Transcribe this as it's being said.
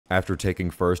After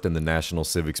taking first in the National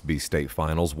Civics Bee state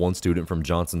finals, one student from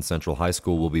Johnson Central High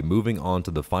School will be moving on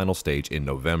to the final stage in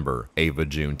November. Ava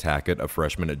June Tackett, a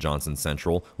freshman at Johnson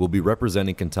Central, will be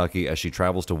representing Kentucky as she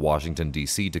travels to Washington,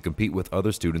 D.C. to compete with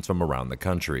other students from around the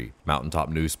country. Mountaintop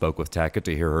News spoke with Tackett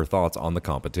to hear her thoughts on the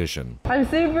competition. I'm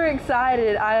super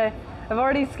excited. I've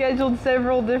already scheduled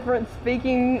several different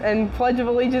speaking and Pledge of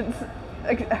Allegiance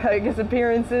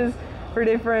appearances for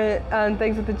different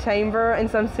things with the chamber, and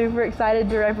so I'm super excited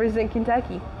to represent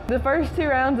Kentucky. The first two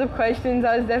rounds of questions,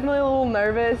 I was definitely a little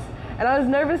nervous, and I was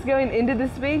nervous going into the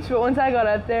speech, but once I got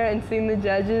up there and seen the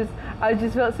judges, I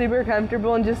just felt super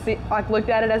comfortable and just looked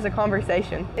at it as a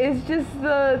conversation. It's just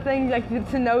the thing,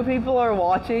 to know people are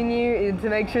watching you, and to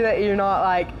make sure that you're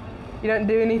not you don't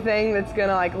do anything that's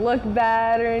gonna look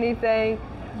bad or anything.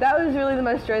 That was really the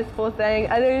most stressful thing.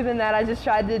 Other than that, I just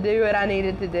tried to do what I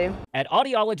needed to do. At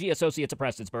Audiology Associates of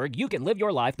Prestonsburg, you can live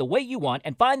your life the way you want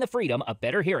and find the freedom of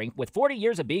better hearing. With 40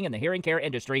 years of being in the hearing care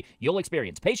industry, you'll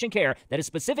experience patient care that is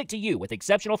specific to you with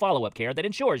exceptional follow-up care that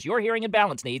ensures your hearing and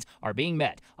balance needs are being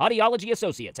met. Audiology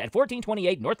Associates at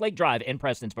 1428 North Lake Drive in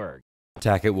Prestonsburg.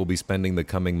 Tackett will be spending the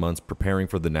coming months preparing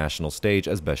for the national stage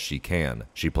as best she can.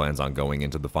 She plans on going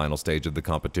into the final stage of the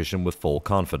competition with full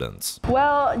confidence.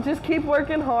 Well, just keep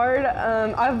working hard.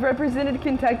 I've represented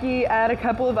Kentucky at a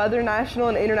couple of other national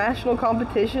and international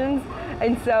competitions,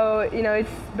 and so,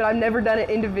 but I've never done it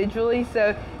individually,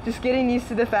 so just getting used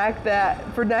to the fact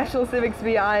that for National Civics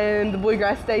Bee, I am the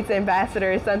Bluegrass State's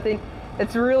ambassador is something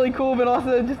that's really cool, but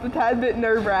also just a tad bit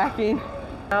nerve-wracking.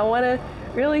 I want to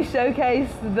really showcase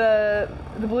the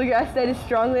Bluegrass State as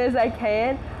strongly as I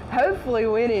can, hopefully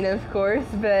winning, of course,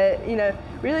 but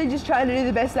really just trying to do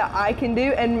the best that I can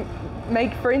do and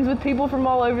make friends with people from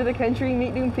all over the country,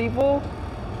 meet new people,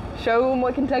 show them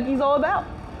what Kentucky's all about.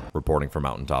 Reporting for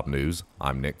Mountaintop News,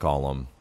 I'm Nick Collum.